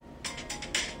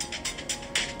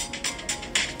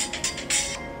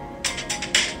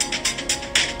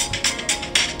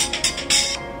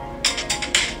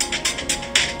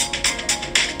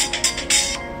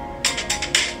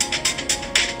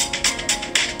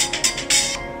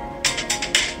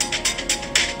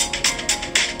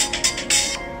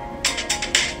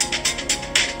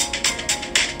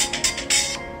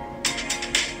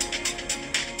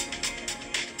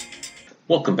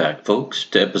Welcome back, folks,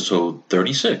 to episode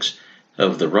 36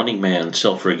 of the Running Man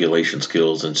Self-Regulation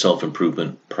Skills and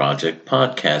Self-Improvement Project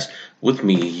podcast with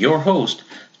me, your host,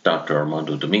 Dr.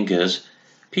 Armando Dominguez,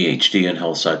 PhD in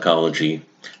health psychology,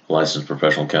 licensed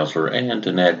professional counselor, and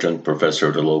an adjunct professor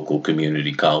at a local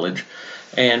community college.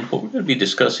 And what we're going to be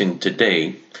discussing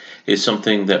today is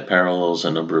something that parallels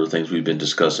a number of things we've been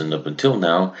discussing up until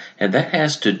now, and that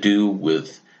has to do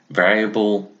with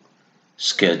variable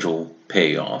schedule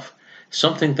payoff.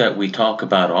 Something that we talk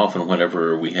about often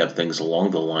whenever we have things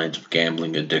along the lines of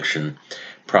gambling addiction,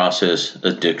 process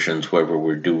addictions, wherever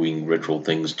we're doing ritual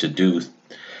things to do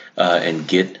and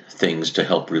get things to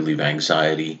help relieve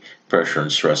anxiety, pressure,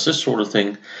 and stress, this sort of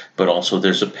thing. But also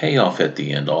there's a payoff at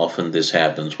the end. Often this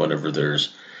happens whenever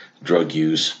there's drug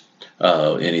use,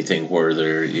 anything where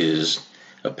there is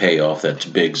a payoff that's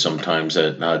big. Sometimes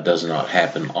that does not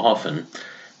happen often.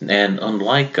 And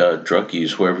unlike drug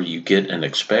use, wherever you get an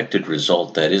expected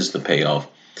result, that is the payoff,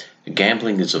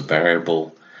 gambling is a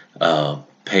variable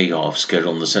payoff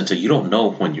schedule in the sense that you don't know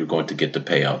when you're going to get the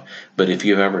payoff. But if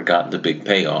you've ever gotten the big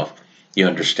payoff, you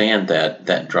understand that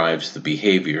that drives the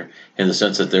behavior in the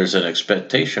sense that there's an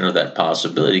expectation of that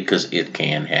possibility because it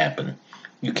can happen.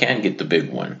 You can get the big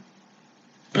one.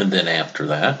 And then after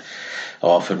that,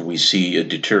 often we see a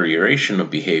deterioration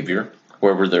of behavior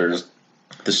wherever there's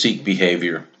the seeking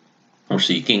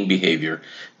behavior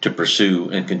to pursue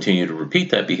and continue to repeat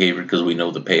that behavior because we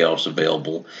know the payoff's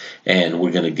available and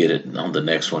we're going to get it on the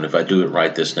next one. If I do it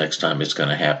right this next time, it's going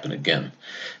to happen again.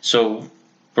 So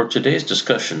for today's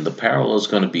discussion, the parallel is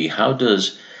going to be, how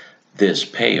does this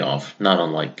payoff, not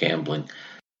unlike gambling,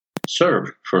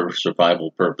 serve for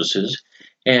survival purposes,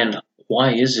 and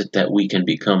why is it that we can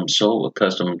become so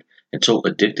accustomed and so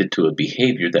addicted to a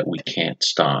behavior that we can't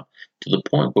stop, to the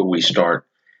point where we start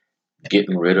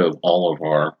getting rid of all of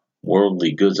our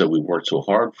worldly goods that we worked so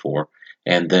hard for,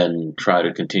 and then try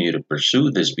to continue to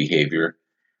pursue this behavior.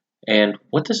 And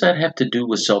what does that have to do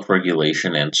with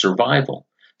self-regulation and survival?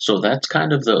 So that's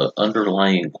kind of the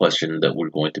underlying question that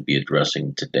we're going to be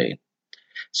addressing today.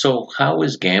 So how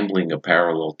is gambling a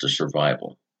parallel to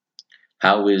survival?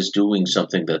 How is doing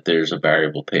something that there's a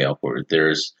variable payoff, where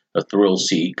there's a thrill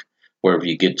seek, wherever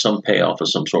you get some payoff of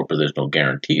some sort, but there's no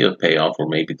guarantee of payoff, or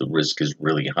maybe the risk is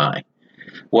really high?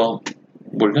 Well,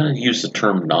 we're going to use the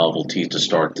term novelty to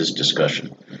start this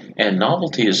discussion. And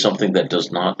novelty is something that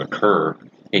does not occur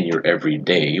in your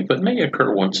everyday, but may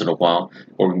occur once in a while,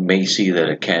 or you may see that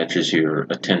it catches your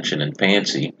attention and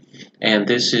fancy. And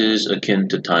this is akin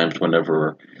to times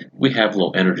whenever we have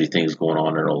low energy things going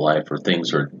on in our life, or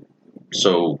things are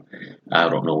so,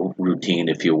 routine,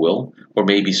 if you will, or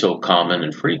maybe so common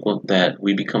and frequent that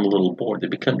we become a little bored. They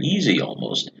become easy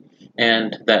almost.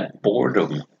 And that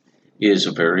boredom is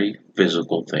a very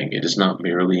physical thing. It is not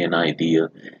merely an idea.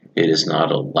 It is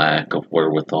not a lack of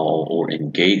wherewithal or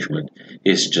engagement.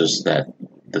 It's just that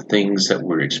the things that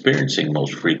we're experiencing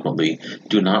most frequently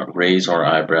do not raise our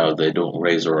eyebrow. They don't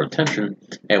raise our attention.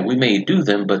 And we may do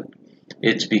them, but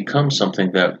it's become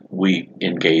something that we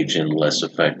engage in less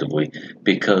effectively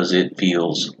because it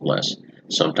feels less.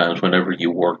 Sometimes whenever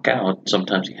you work out,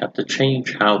 sometimes you have to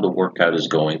change how the workout is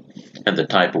going and the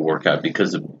type of workout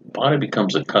because the body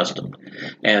becomes accustomed.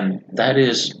 And that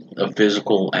is a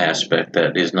physical aspect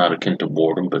that is not akin to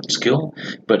boredom but skill,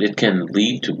 but it can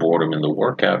lead to boredom in the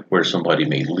workout where somebody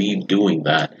may leave doing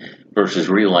that versus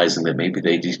realizing that maybe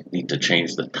they just need to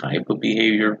change the type of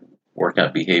behavior,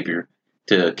 workout behavior,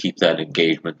 to keep that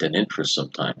engagement and interest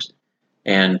sometimes.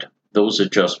 And those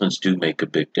adjustments do make a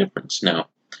big difference. Now,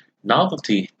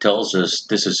 novelty tells us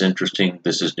this is interesting,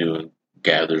 this is new, and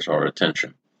gathers our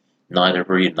attention. Not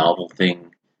every novel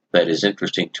thing that is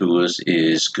interesting to us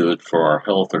is good for our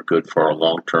health or good for our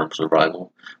long-term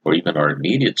survival or even our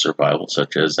immediate survival,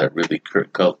 such as that really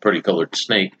pretty colored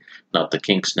snake, not the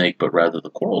king snake, but rather the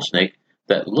coral snake,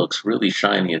 that looks really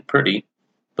shiny and pretty.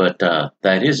 But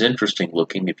that is interesting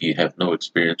looking if you have no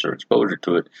experience or exposure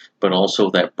to it. But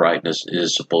also that brightness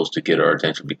is supposed to get our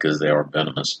attention because they are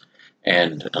venomous.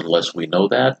 And unless we know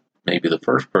that, maybe the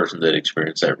first person that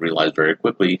experienced that realized very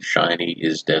quickly shiny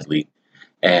is deadly.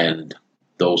 And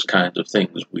those kinds of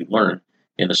things we learn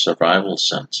in a survival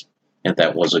sense. And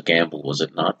that was a gamble, was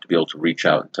it not, to be able to reach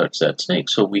out and touch that snake?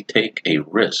 So we take a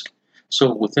risk.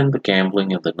 So within the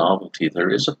gambling and the novelty,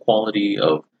 there is a quality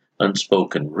of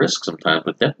unspoken risk sometimes,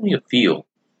 but definitely a feel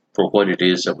for what it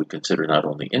is that we consider not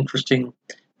only interesting,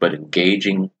 but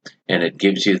engaging. And it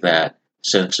gives you that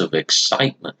sense of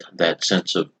excitement, that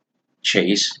sense of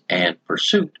chase and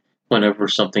pursuit whenever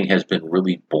something has been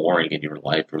really boring in your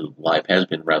life, or life has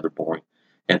been rather boring.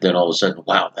 And then all of a sudden,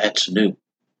 wow, that's new,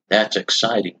 that's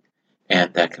exciting.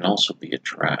 And that can also be a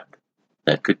trap.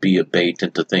 That could be a bait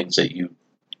into things that you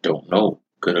don't know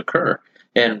could occur.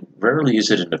 And rarely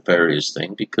is it a nefarious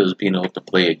thing, because being able to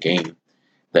play a game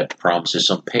that promises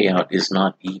some payout is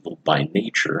not evil by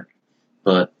nature.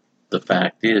 But the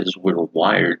fact is, we're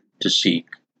wired to seek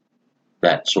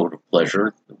that sort of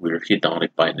pleasure. We're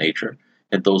hedonic by nature.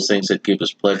 And those things that give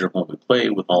us pleasure when we play,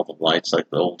 with all the lights, like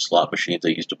the old slot machines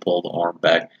they used to pull the arm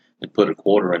back and put a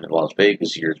quarter in Las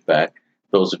Vegas years back,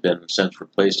 those have been since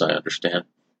replaced, I understand,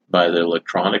 by the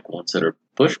electronic ones that are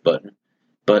push button.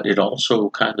 But it also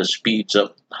kind of speeds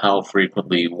up how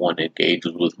frequently one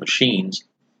engages with machines,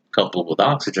 coupled with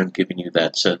oxygen, giving you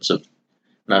that sense of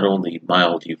not only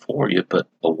mild euphoria, but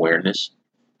awareness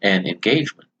and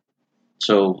engagement.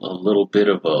 So a little bit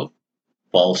of a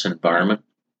false environment,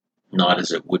 not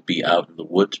as it would be out in the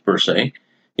woods per se,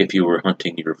 if you were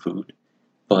hunting your food,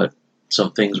 but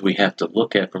some things we have to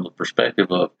look at from the perspective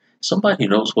of somebody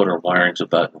knows what our wiring's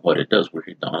about and what it does. We're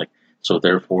hedonic, so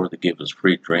therefore they give us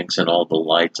free drinks and all the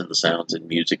lights and the sounds and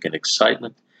music and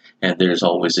excitement. And there's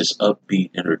always this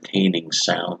upbeat, entertaining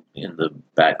sound in the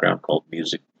background called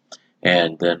music.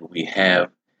 And then we have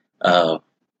uh,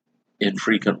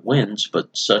 infrequent wins,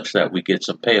 but such that we get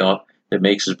some payoff that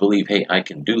makes us believe, hey, I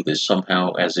can do this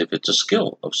somehow, as if it's a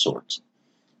skill of sorts.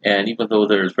 And even though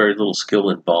there's very little skill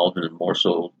involved, and more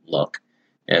so luck,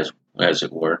 as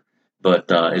it were, but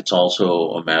it's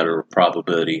also a matter of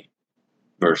probability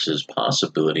versus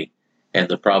possibility. And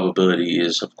the probability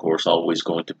is, of course, always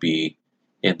going to be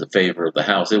in the favor of the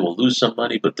house. They will lose some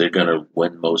money, but they're going to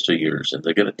win most of yours, and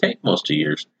they're going to take most of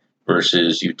yours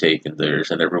versus you taking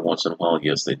theirs. And every once in a while,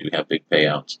 yes, they do have big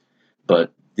payouts.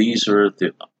 But these are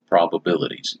the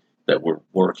probabilities that we're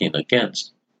working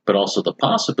against. But also the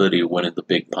possibility of winning the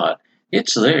big pot.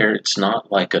 It's there. It's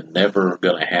not like a never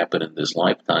going to happen in this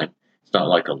lifetime. It's not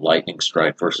like a lightning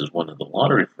strike versus winning the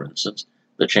lottery, for instance.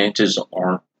 The chances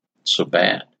aren't so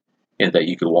bad, in that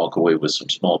you could walk away with some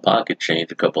small pocket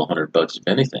change, a couple $100 if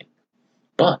anything.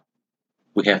 But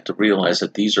we have to realize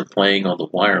that these are playing on the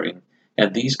wiring,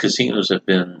 and these casinos have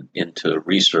been into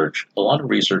research, a lot of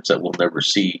research that we'll never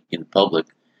see in public,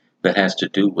 that has to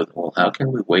do with, well, how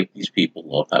can we wake these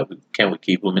people up? Can we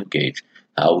keep them engaged?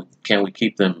 How can we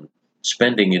keep them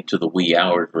spending into the wee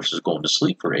hours versus going to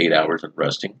sleep for 8 hours and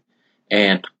resting?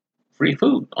 And free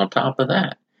food on top of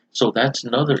that. So that's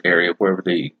another area where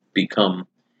they become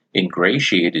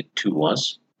ingratiated to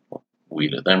us, we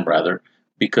to them rather,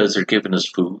 because they're giving us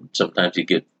food. Sometimes you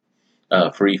get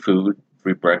free food,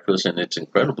 free breakfast, and it's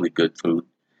incredibly good food,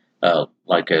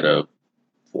 like at a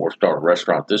four-star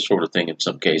restaurant, this sort of thing in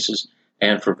some cases,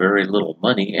 and for very little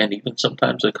money. And even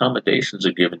sometimes accommodations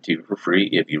are given to you for free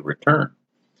if you return.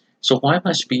 So why am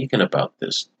I speaking about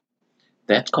this?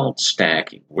 That's called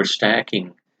stacking. We're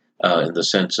stacking in the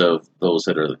sense of those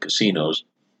that are the casinos,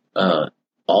 uh,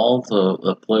 all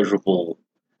the pleasurable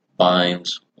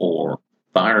binds or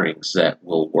firings that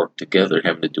will work together,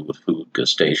 having to do with food,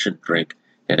 gustation, drink,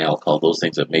 and alcohol, those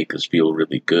things that make us feel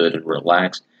really good and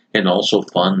relaxed, and also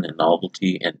fun and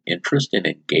novelty and interest and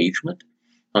engagement,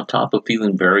 on top of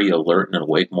feeling very alert and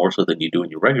awake, more so than you do in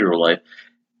your regular life.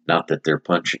 Not that they're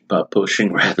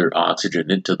pushing rather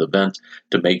oxygen into the vents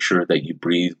to make sure that you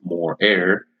breathe more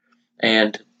air.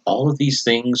 And all of these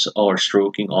things are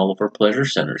stroking all of our pleasure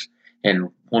centers. And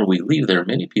when we leave there,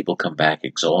 many people come back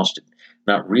exhausted,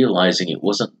 not realizing it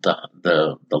wasn't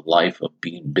the life of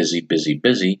being busy, busy,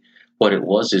 busy. What it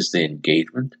was is the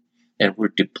engagement. And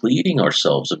we're depleting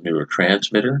ourselves of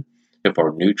neurotransmitter, of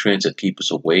our nutrients that keep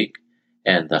us awake,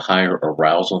 and the higher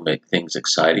arousal make things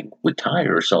exciting. We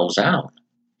tire ourselves out.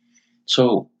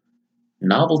 So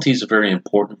novelty is a very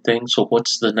important thing. So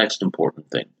what's the next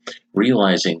important thing?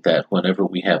 Realizing that whenever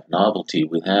we have novelty,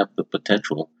 we have the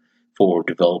potential for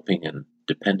developing an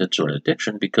dependence or an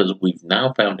addiction, because we've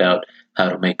now found out how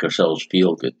to make ourselves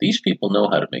feel good. These people know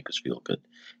how to make us feel good,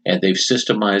 and they've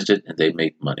systemized it, and they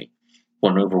make money.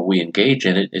 Whenever we engage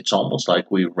in it, it's almost like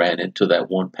we ran into that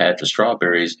one patch of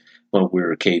strawberries when we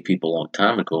were cave people a long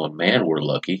time ago, and man, we're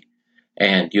lucky.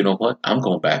 And you know what? I'm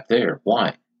going back there.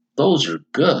 Why? Those are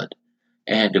good.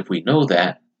 And if we know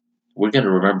that, we're going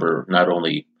to remember not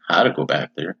only how to go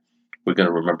back there, we're going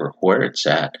to remember where it's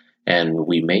at. And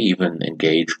we may even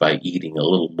engage by eating a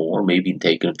little more, maybe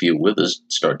taking a few with us,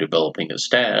 start developing a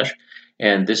stash.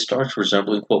 And this starts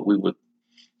resembling what we would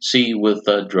see with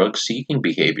drug seeking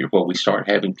behavior, where we start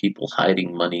having people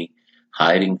hiding money,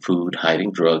 hiding food,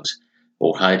 hiding drugs,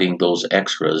 or hiding those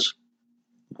extras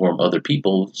from other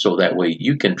people, so that way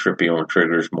you can trip your own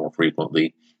triggers more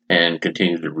frequently and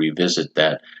continue to revisit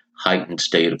that heightened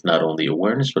state of not only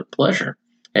awareness but pleasure,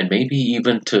 and maybe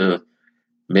even to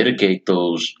mitigate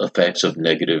those effects of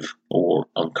negative or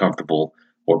uncomfortable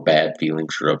or bad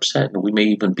feelings or upset. And we may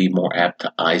even be more apt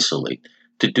to isolate,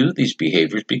 to do these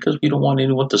behaviors because we don't want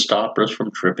anyone to stop us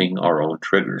from tripping our own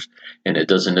triggers. And it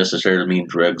doesn't necessarily mean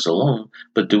drugs alone,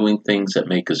 but doing things that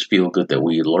make us feel good, that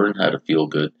we learn how to feel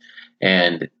good.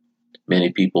 And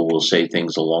many people will say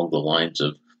things along the lines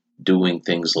of doing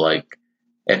things like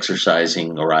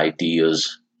exercising or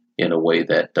ideas in a way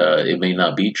that it may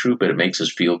not be true, but it makes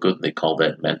us feel good. They call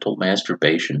that mental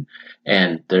masturbation.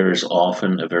 And there is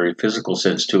often a very physical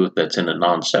sense to it that's in a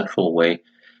non sexual way,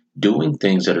 doing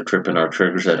things that are tripping our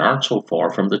triggers that aren't so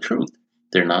far from the truth.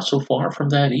 They're not so far from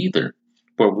that either,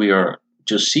 where we are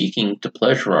just seeking to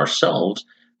pleasure ourselves,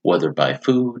 whether by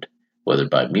food, whether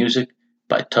by music,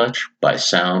 by touch, by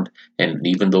sound, and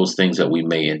even those things that we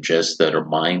may ingest that are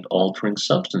mind altering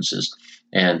substances.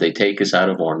 And they take us out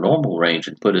of our normal range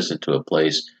and put us into a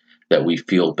place that we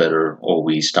feel better, or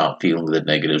we stop feeling the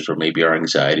negatives, or maybe our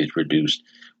anxiety is reduced,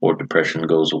 or depression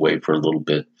goes away for a little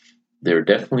bit. They're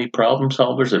definitely problem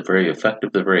solvers. They're very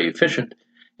effective. They're very efficient.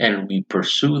 And we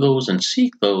pursue those and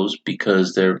seek those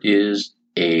because there is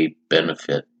a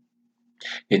benefit.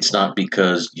 It's not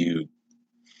because you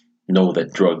know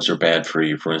that drugs are bad for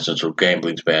you, for instance, or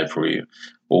gambling's bad for you,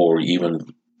 or even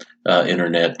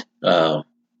internet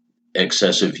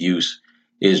excessive use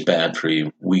is bad for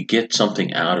you. We get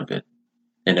something out of it.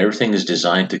 And everything is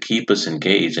designed to keep us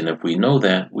engaged. And if we know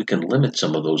that, we can limit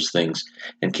some of those things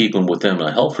and keep them within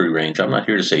a healthy range. I'm not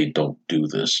here to say don't do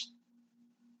this.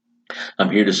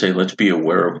 I'm here to say let's be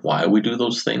aware of why we do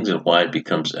those things and why it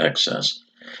becomes excess.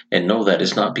 And know that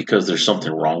it's not because there's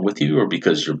something wrong with you or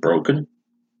because you're broken.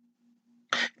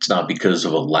 It's not because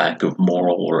of a lack of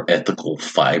moral or ethical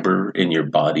fiber in your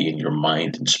body and your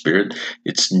mind and spirit.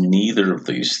 It's neither of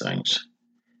these things.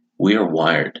 We are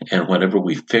wired, and whenever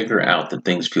we figure out that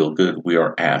things feel good, we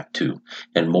are apt to,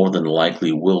 and more than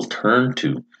likely will turn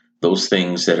to those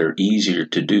things that are easier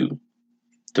to do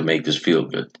to make us feel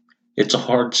good. It's a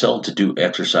hard sell to do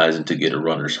exercise and to get a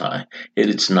runner's high.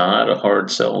 It's not a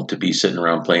hard sell to be sitting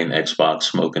around playing Xbox,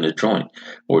 smoking a joint,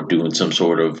 or doing some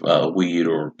sort of weed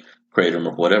or kratom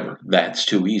or whatever. That's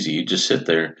too easy. You just sit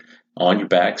there on your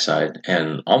backside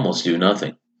and almost do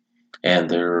nothing. And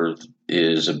there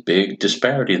is a big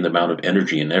disparity in the amount of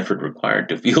energy and effort required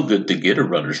to feel good to get a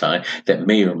runner's high that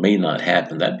may or may not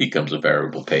happen. That becomes a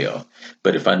variable payoff.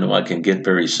 But if I know I can get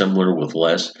very similar with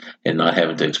less and not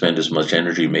having to expend as much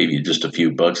energy, maybe just a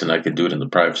few bucks, and I can do it in the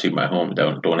privacy of my home,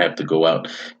 don't have to go out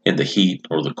in the heat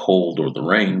or the cold or the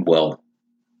rain, well,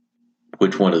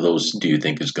 which one of those do you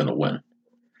think is going to win?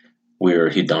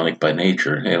 We're hedonic by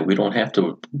nature, and we don't have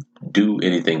to do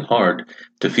anything hard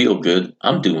to feel good.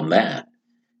 I'm doing that.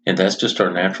 And that's just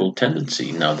our natural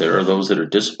tendency. Now, there are those that are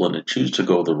disciplined and choose to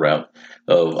go the route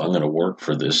of, I'm going to work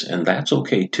for this, and that's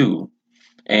okay too.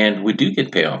 And we do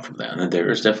get payoff from that. And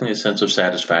there is definitely a sense of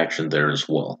satisfaction there as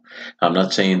well. I'm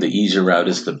not saying the easy route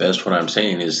is the best. What I'm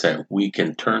saying is that we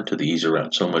can turn to the easy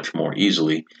route so much more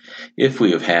easily if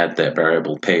we have had that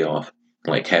variable payoff,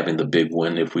 like having the big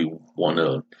win. If we won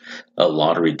a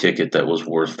lottery ticket that was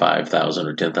worth $5,000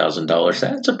 or $10,000,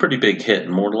 that's a pretty big hit.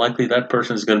 And more likely that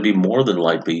person is going to be more than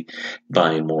likely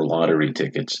buying more lottery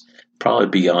tickets, probably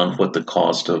beyond what the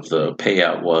cost of the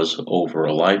payout was over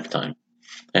a lifetime.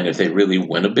 And if they really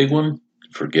win a big one,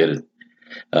 forget it.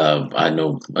 I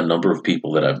know a number of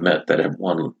people that I've met that have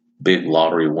won big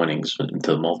lottery winnings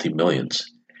into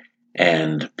multi-millions.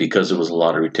 And because it was a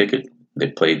lottery ticket, they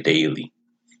played daily.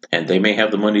 And they may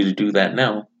have the money to do that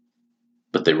now,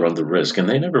 but they run the risk. And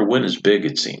they never win as big,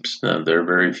 it seems. Now, there are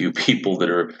very few people that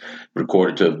are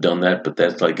recorded to have done that, but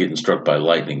that's like getting struck by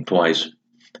lightning twice.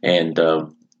 And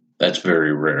that's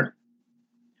very rare.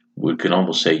 We can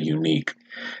almost say unique.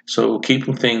 So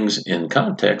keeping things in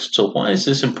context. So why is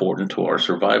this important to our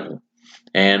survival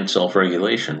and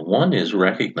self-regulation? One is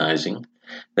recognizing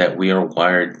that we are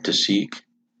wired to seek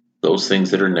those things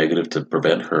that are negative to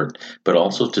prevent hurt, but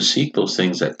also to seek those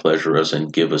things that pleasure us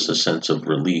and give us a sense of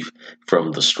relief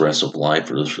from the stress of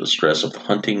life or the stress of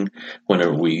hunting.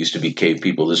 Whenever we used to be cave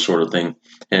people, this sort of thing.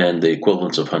 And the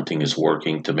equivalence of hunting is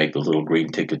working to make the little green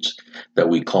tickets that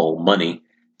we call money.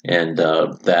 And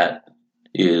that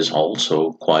is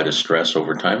also quite a stress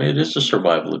over time. It is a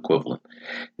survival equivalent.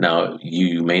 Now,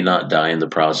 you may not die in the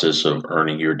process of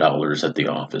earning your dollars at the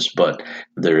office, but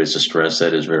there is a stress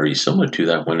that is very similar to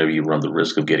that whenever you run the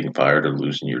risk of getting fired or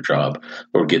losing your job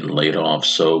or getting laid off.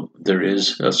 So there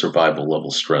is a survival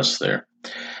level stress there.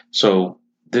 So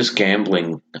this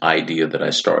gambling idea that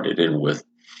I started in with,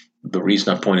 the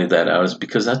reason I pointed that out is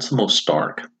because that's the most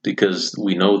stark, because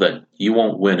we know that you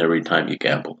won't win every time you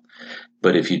gamble.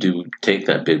 But if you do take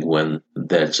that big win,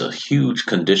 that's a huge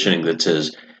conditioning that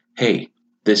says, hey,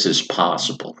 this is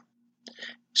possible.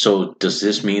 So does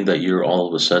this mean that you're all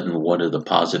of a sudden one of the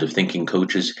positive thinking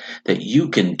coaches that you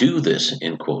can do this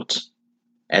in quotes,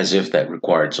 as if that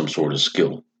required some sort of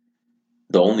skill?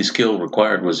 The only skill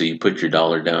required was that you put your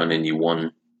dollar down and you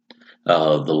won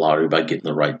the lottery by getting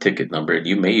the right ticket number. And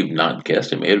you may have not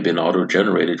guessed; it may have been auto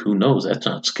generated. Who knows? That's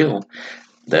not skill.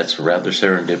 That's rather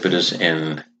serendipitous.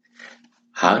 And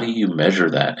how do you measure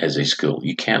that as a skill?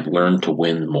 You can't learn to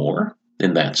win more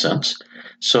in that sense.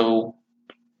 So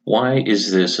why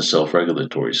is this a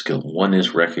self-regulatory skill? One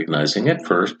is recognizing it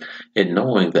first and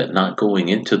knowing that not going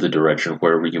into the direction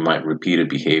wherever you might repeat a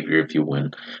behavior if you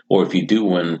win, or if you do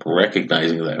win,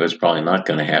 recognizing that it's probably not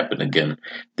going to happen again.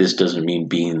 This doesn't mean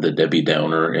being the Debbie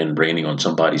Downer and raining on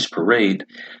somebody's parade,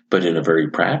 but in a very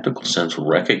practical sense,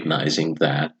 recognizing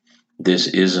that this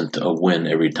isn't a win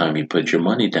every time you put your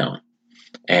money down.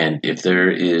 And if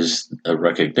there is a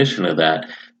recognition of that,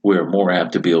 we're more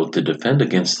apt to be able to defend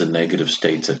against the negative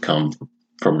states that come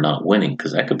from not winning,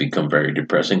 because that could become very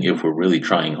depressing if we're really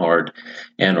trying hard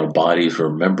and our body's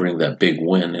remembering that big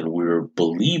win and we're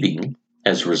believing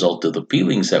as a result of the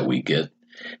feelings that we get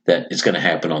that it's going to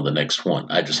happen on the next one.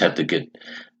 I just have to get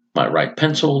my right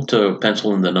pencil to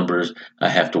pencil in the numbers. I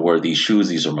have to wear these shoes.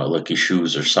 These are my lucky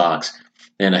shoes or socks.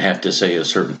 And I have to say a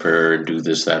certain prayer and do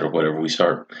this, that, or whatever. We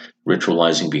start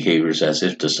ritualizing behaviors as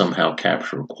if to somehow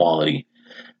capture quality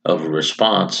of a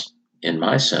response, in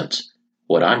my sense,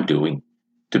 what I'm doing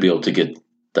to be able to get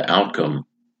the outcome,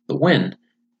 the win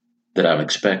that I'm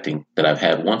expecting, that I've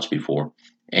had once before.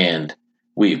 And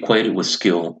we equate it with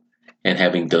skill and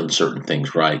having done certain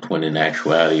things right, when in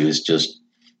actuality it's just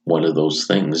one of those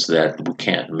things that we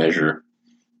can't measure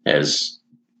as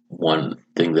one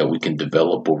thing that we can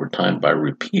develop over time by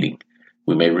repeating.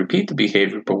 We may repeat the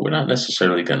behavior, but we're not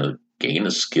necessarily going to gain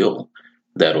a skill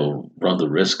that'll run the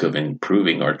risk of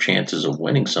improving our chances of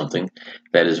winning something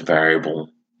that is variable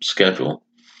schedule.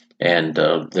 And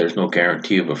there's no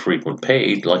guarantee of a frequent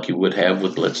pay like you would have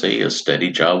with, let's say, a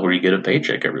steady job where you get a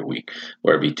paycheck every week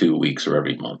or every 2 weeks or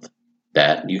every month.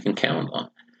 That you can count on.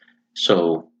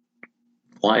 So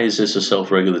why is this a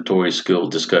self-regulatory skill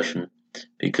discussion?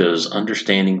 Because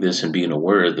understanding this and being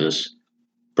aware of this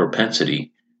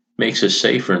propensity makes us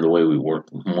safer in the way we work,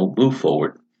 move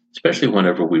forward, especially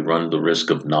whenever we run the risk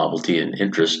of novelty and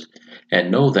interest,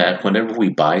 and know that whenever we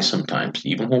buy sometimes,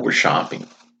 even when we're shopping,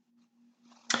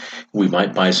 we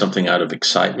might buy something out of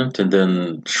excitement, and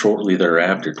then shortly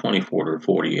thereafter, 24 to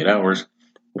 48 hours,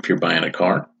 if you're buying a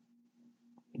car,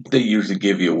 they usually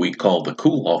give you a week called the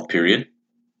cool-off period,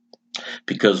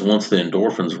 because once the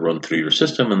endorphins run through your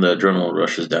system and the adrenaline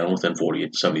rushes down within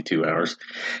 48 to 72 hours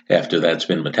after that's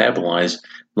been metabolized,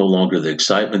 no longer the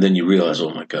excitement, then you realize,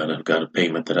 oh my God, I've got a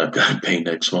payment that I've got to pay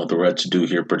next month, or it's due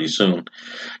here pretty soon.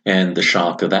 And the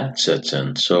shock of that sets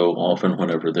in. So often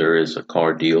whenever there is a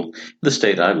car deal, the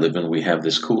state I live in, we have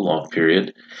this cool-off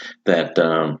period that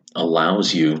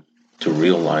allows you to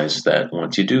realize that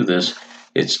once you do this,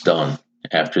 it's done.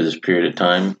 After this period of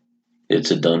time, it's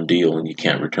a done deal, and you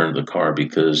can't return the car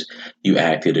because you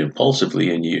acted impulsively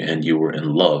and you were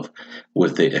in love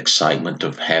with the excitement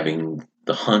of having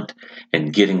the hunt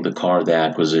and getting the car, the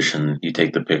acquisition. You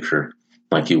take the picture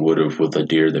like you would have with a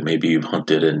deer that maybe you've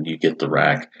hunted, and you get the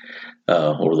rack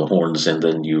or the horns, and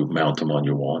then you mount them on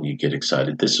your wall and you get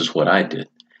excited. This is what I did.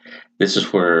 This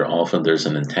is where often there's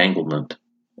an entanglement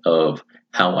of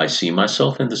how I see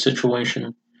myself in the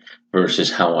situation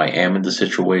versus how I am in the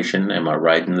situation. Am I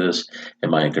riding this?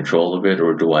 Am I in control of it?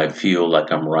 Or do I feel like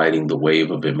I'm riding the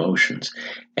wave of emotions?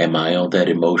 Am I on that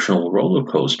emotional roller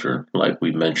coaster, like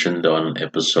we mentioned on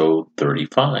episode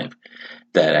 35,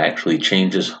 that actually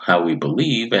changes how we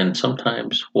believe? And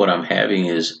sometimes what I'm having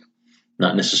is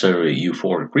not necessarily a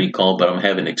euphoric recall, but I'm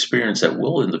having an experience that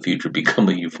will in the future become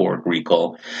a euphoric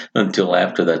recall until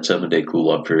after that 7-day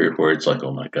cool off period where it's like,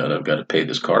 oh my God, I've got to pay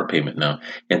this car payment now.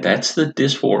 And that's the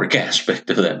dysphoric aspect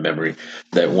of that memory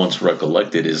that once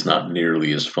recollected is not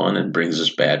nearly as fun and brings us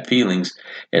bad feelings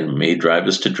and may drive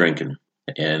us to drinking.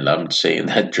 And I'm saying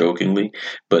that jokingly,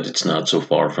 but it's not so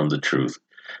far from the truth.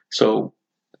 So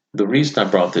the reason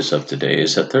I brought this up today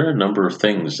is that there are a number of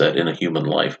things that in a human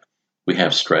life we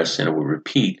have stress and we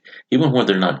repeat, even when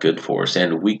they're not good for us.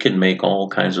 And we can make all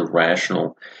kinds of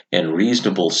rational and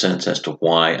reasonable sense as to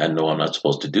why I know I'm not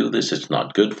supposed to do this. It's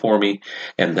not good for me.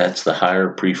 And that's the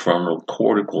higher prefrontal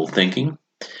cortical thinking.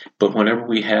 But whenever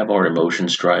we have our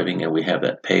emotions driving and we have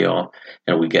that payoff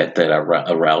and we get that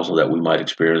arousal that we might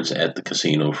experience at the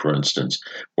casino, for instance,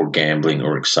 or gambling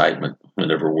or excitement,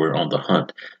 whenever we're on the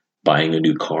hunt, buying a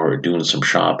new car or doing some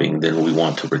shopping, then we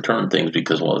want to return things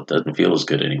because, well, it doesn't feel as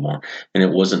good anymore. And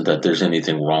it wasn't that there's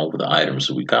anything wrong with the items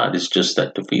that we got. It's just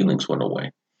that the feelings went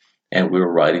away. And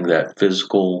we're riding that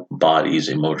physical body's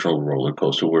emotional roller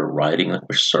coaster. We're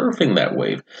surfing that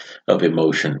wave of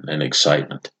emotion and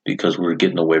excitement because we're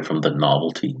getting away from the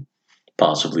novelty,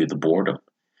 possibly the boredom.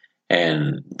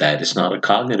 And that is not a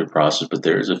cognitive process, but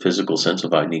there is a physical sense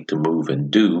of I need to move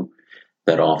and do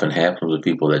that often happens with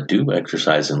people that do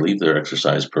exercise and leave their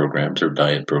exercise programs or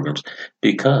diet programs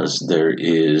because there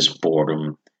is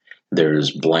boredom, there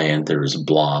is bland, there is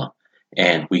blah,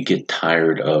 and we get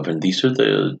tired of, and these are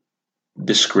the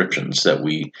descriptions that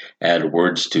we add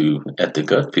words to at the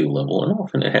gut feel level, and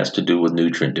often it has to do with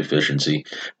nutrient deficiency,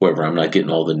 wherever I'm not getting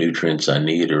all the nutrients I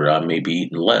need, or I may be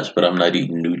eating less, but I'm not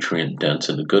eating nutrient dense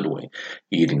in a good way,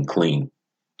 eating clean.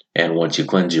 And once you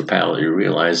cleanse your palate, you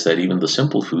realize that even the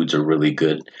simple foods are really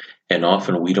good. And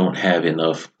often we don't have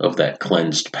enough of that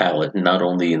cleansed palate, not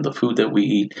only in the food that we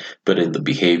eat, but in the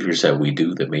behaviors that we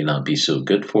do that may not be so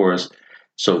good for us,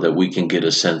 so that we can get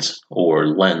a sense or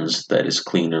lens that is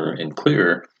cleaner and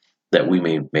clearer, that we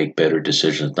may make better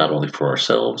decisions, not only for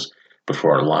ourselves, but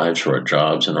for our lives, for our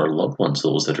jobs, and our loved ones,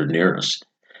 those that are near us.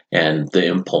 And the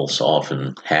impulse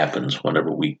often happens whenever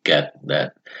we get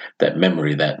that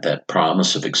memory, that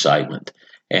promise of excitement,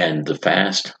 and the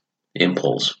fast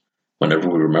impulse. Whenever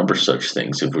we remember such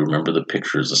things, if we remember the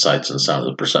pictures, the sights, and the sounds,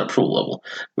 the perceptual level,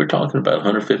 we're talking about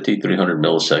 150, 300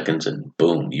 milliseconds, and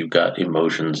boom, you've got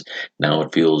emotions. Now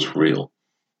it feels real.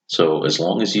 So as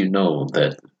long as you know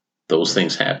that those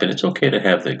things happen, it's okay to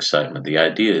have the excitement. The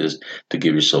idea is to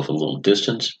give yourself a little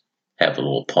distance, have a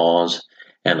little pause,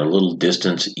 and a little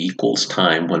distance equals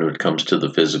time when it comes to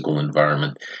the physical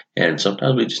environment. And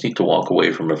sometimes we just need to walk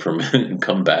away from it for a minute and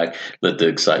come back, let the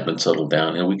excitement settle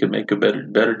down, and we can make a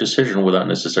better decision without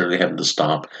necessarily having to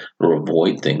stop or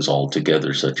avoid things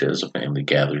altogether, such as a family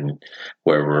gathering,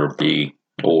 wherever it be,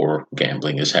 or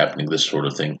gambling is happening, this sort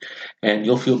of thing. And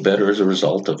you'll feel better as a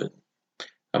result of it.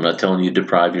 I'm not telling you to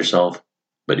deprive yourself,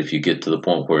 but if you get to the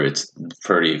point where it's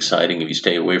pretty exciting, if you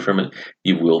stay away from it,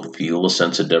 you will feel a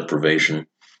sense of deprivation.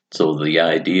 So the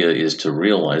idea is to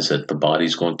realize that the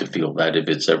body's going to feel that if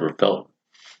it's ever felt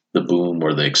the boom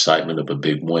or the excitement of a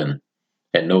big win.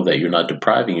 And know that you're not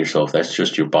depriving yourself. That's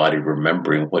just your body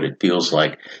remembering what it feels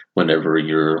like whenever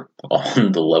you're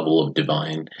on the level of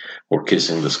divine or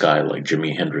kissing the sky, like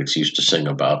Jimi Hendrix used to sing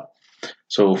about.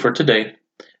 So for today,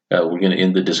 we're going to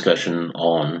end the discussion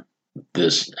on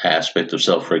this aspect of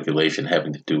self-regulation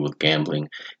having to do with gambling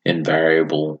and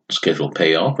variable schedule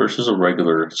payoff versus a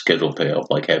regular schedule payoff,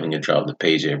 like having a job that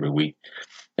pays you every week.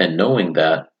 And knowing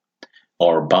that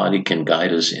our body can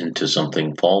guide us into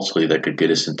something falsely that could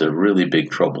get us into really big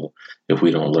trouble if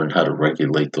we don't learn how to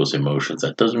regulate those emotions.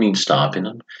 That doesn't mean stopping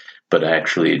them, but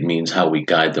actually it means how we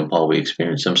guide them while we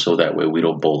experience them, so that way we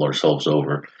don't bowl ourselves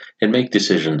over and make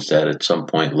decisions that at some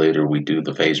point later we do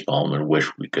the facepalm and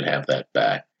wish we could have that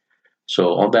back.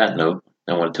 So on that note,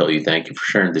 I want to tell you thank you for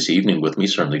sharing this evening with me.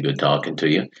 Certainly good talking to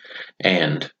you.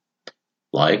 And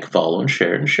like, follow, and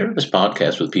share this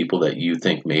podcast with people that you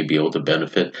think may be able to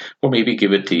benefit, or maybe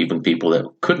give it to even people that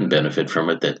couldn't benefit from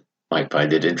it, that might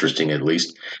find it interesting at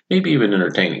least, maybe even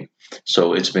entertaining.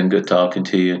 So it's been good talking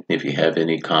to you. If you have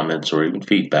any comments or even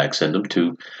feedback, send them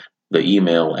to the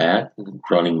email at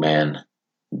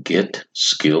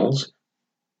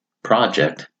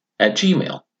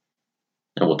runningmangetskillsproject@gmail.com.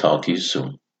 And we'll talk to you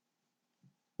soon.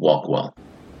 Walk well.